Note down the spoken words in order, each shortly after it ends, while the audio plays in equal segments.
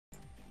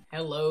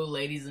Hello,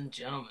 ladies and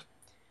gentlemen.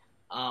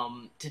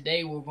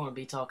 Today we're going to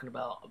be talking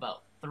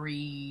about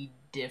three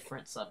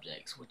different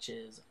subjects, which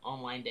is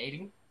online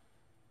dating,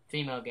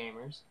 female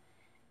gamers,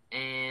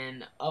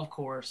 and of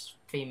course,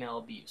 female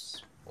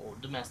abuse or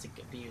domestic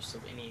abuse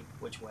of any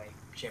which way,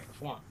 shape, or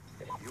form.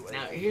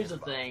 Now, here's the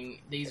thing: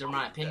 these are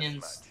my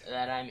opinions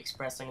that I'm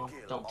expressing.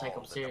 Don't take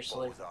them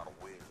seriously.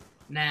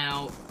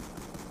 Now,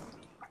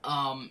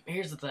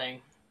 here's the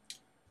thing.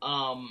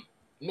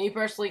 Me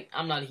personally,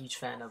 I'm not a huge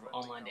fan of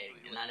online dating,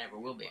 and I never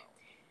will be.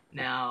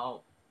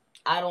 Now,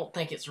 I don't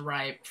think it's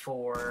right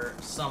for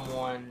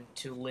someone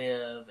to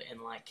live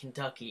in like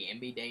Kentucky and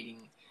be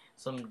dating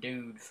some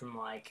dude from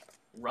like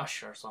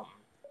Russia or something.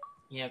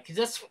 Because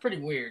that's pretty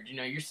weird.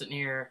 You're sitting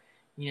here,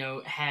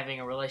 having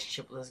a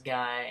relationship with this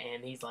guy,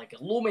 and he's like,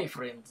 "Hello, my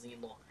friends,"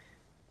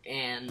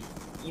 and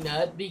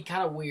it'd be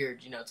kind of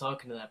weird,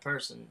 talking to that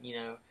person,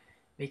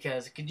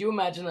 because could you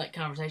imagine that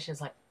conversation? It's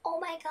like, Oh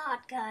my god,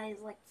 guys,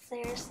 like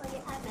seriously,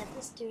 I met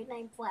this dude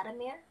named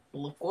Vladimir.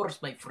 well, of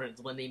course, my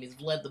friends, my name is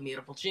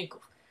Vladimir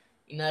Polchenkov.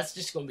 That's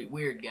just gonna be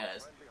weird,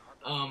 guys.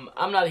 I'm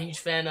not a huge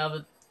fan of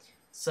it,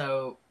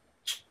 so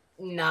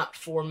not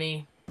for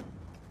me.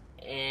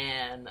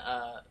 And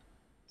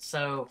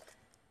so,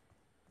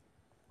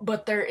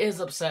 but there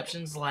is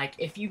exceptions. Like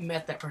if you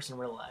met that person in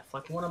real life,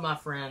 like one of my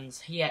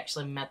friends, he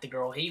actually met the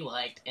girl he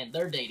liked, and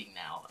they're dating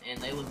now,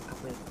 and they live in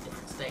completely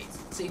different states.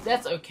 See,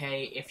 that's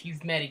okay if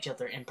you've met each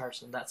other in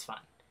person. That's fine.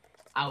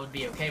 I would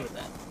be okay with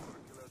that.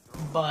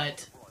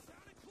 But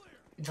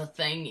the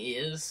thing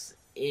is,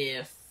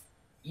 if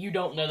you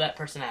don't know that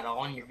person at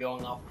all and you're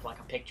going off of like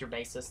a picture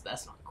basis,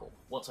 that's not cool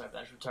whatsoever.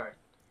 That's retarded.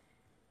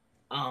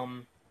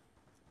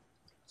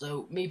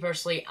 So me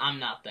personally, I'm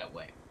not that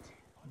way.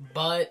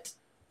 But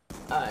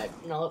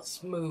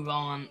let's move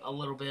on a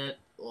little bit.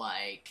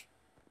 Like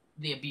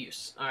the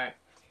abuse. All right.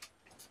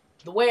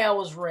 The way I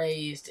was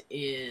raised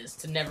is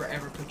to never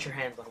ever put your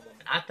hands on a woman.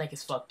 I think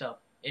it's fucked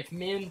up. If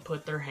men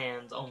put their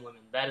hands on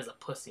women, that is a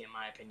pussy in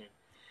my opinion.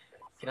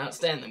 Cannot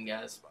stand them,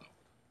 guys.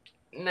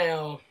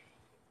 Now,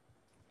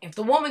 if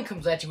the woman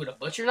comes at you with a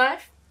butcher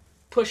knife,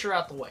 push her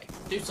out the way.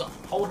 Do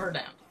something. Hold her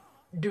down.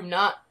 Do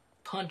not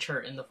punch her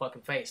in the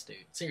fucking face,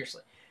 dude.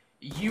 Seriously.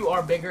 You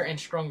are bigger and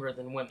stronger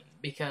than women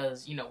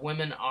because,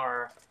 women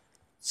are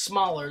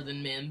smaller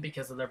than men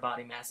because of their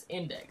body mass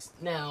index.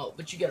 Now,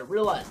 but you gotta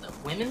realize that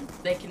women,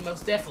 they can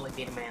most definitely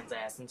beat a man's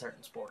ass in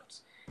certain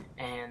sports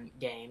and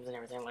games and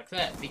everything like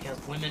that because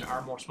women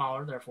are more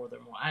smaller, therefore they're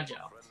more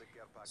agile.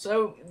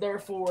 So,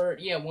 therefore,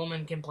 yeah,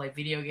 women can play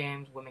video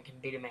games, women can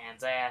beat a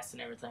man's ass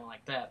and everything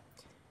like that.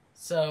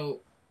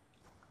 So,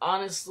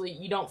 honestly,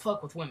 you don't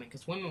fuck with women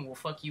because women will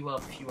fuck you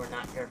up if you are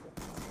not careful.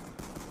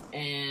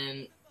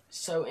 And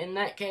so, in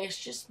that case,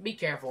 just be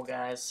careful,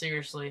 guys.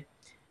 Seriously.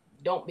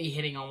 Don't be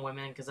hitting on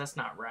women because that's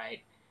not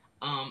right.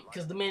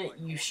 Because the minute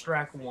you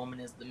strike a woman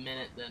is the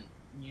minute that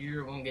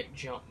you're going to get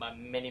jumped by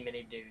many,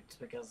 many dudes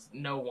because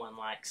no one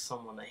likes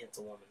someone that hits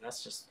a woman.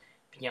 That's just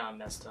beyond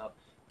messed up.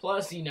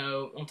 Plus,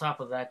 on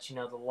top of that,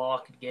 the law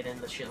could get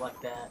into shit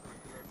like that.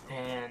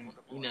 And,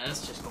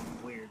 that's just going to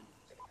be weird.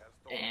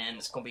 And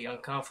it's going to be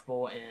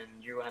uncomfortable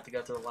and you're going to have to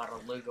go through a lot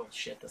of legal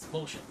shit that's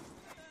bullshit.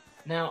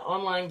 Now,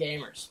 online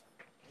gamers.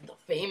 The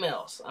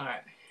females.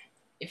 Alright.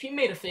 If you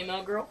meet a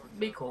female girl,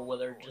 be cool with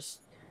her.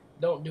 Just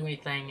don't do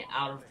anything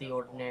out of the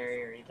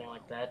ordinary or anything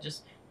like that.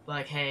 Just be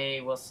like,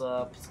 hey, what's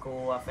up? It's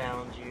cool. I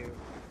found you.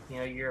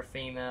 You're a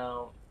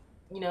female.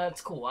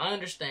 It's cool. I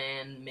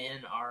understand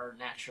men are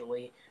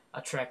naturally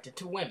attracted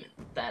to women.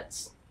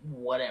 That's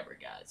whatever,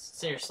 guys.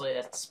 Seriously,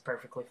 that's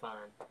perfectly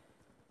fine.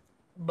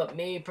 But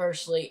me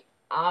personally,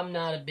 I'm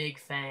not a big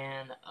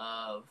fan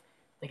of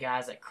the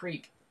guys that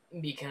creep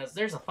because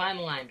there's a fine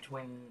line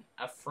between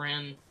a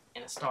friend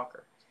and a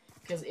stalker.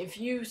 Because if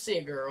you see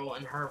a girl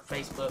and her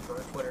Facebook or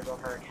Twitter's on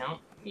her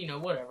account,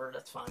 whatever,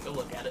 that's fine, go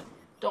look at it.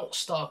 Don't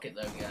stalk it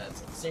though,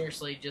 guys.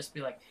 Seriously, just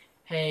be like,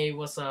 hey,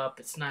 what's up?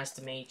 It's nice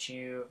to meet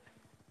you.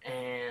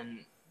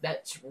 And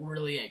that's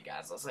really it,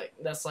 guys.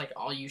 That's like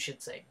all you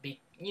should say.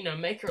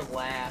 Make her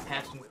laugh,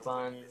 have some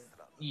fun,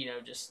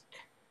 just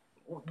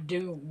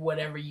do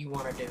whatever you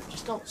want to do.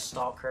 Just don't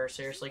stalk her,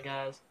 seriously,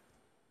 guys.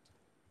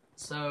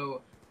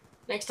 So,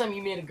 next time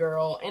you meet a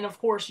girl, and of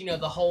course,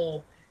 the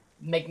whole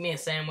make me a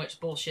sandwich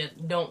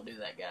bullshit, don't do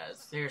that, guys.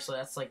 Seriously,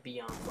 that's like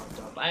beyond fucked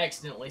up. I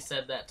accidentally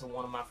said that to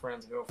one of my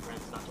friend's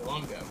girlfriends not too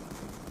long ago.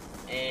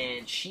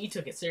 And she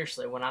took it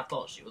seriously when I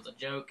thought she was a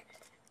joke.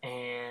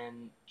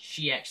 And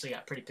she actually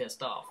got pretty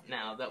pissed off.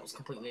 Now, that was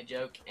completely a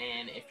joke.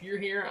 And if you're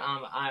here,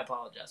 I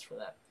apologize for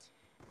that.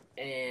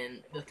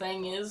 And the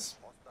thing is,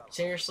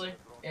 seriously,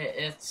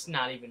 it's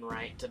not even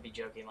right to be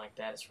joking like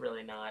that. It's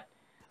really not.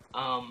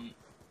 I've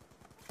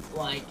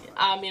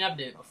done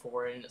it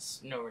before, and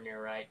it's nowhere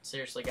near right.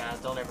 Seriously, guys,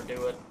 don't ever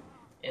do it.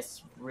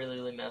 It's really,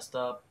 really messed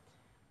up.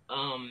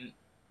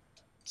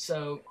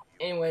 So,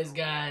 anyways,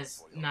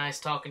 guys, nice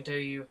talking to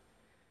you.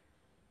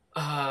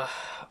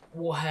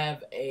 We'll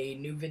have a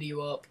new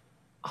video up,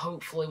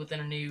 hopefully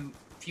within a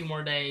few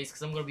more days,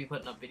 because I'm going to be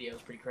putting up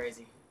videos pretty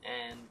crazy.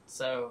 And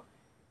so,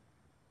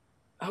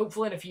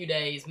 hopefully in a few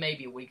days,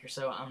 maybe a week or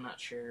so, I'm not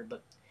sure,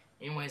 but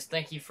Anyways,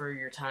 thank you for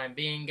your time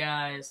being,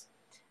 guys.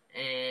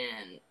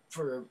 And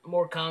for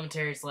more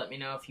commentaries, let me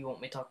know if you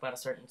want me to talk about a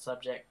certain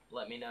subject.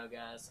 Let me know,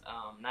 guys.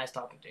 Nice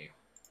talking to you.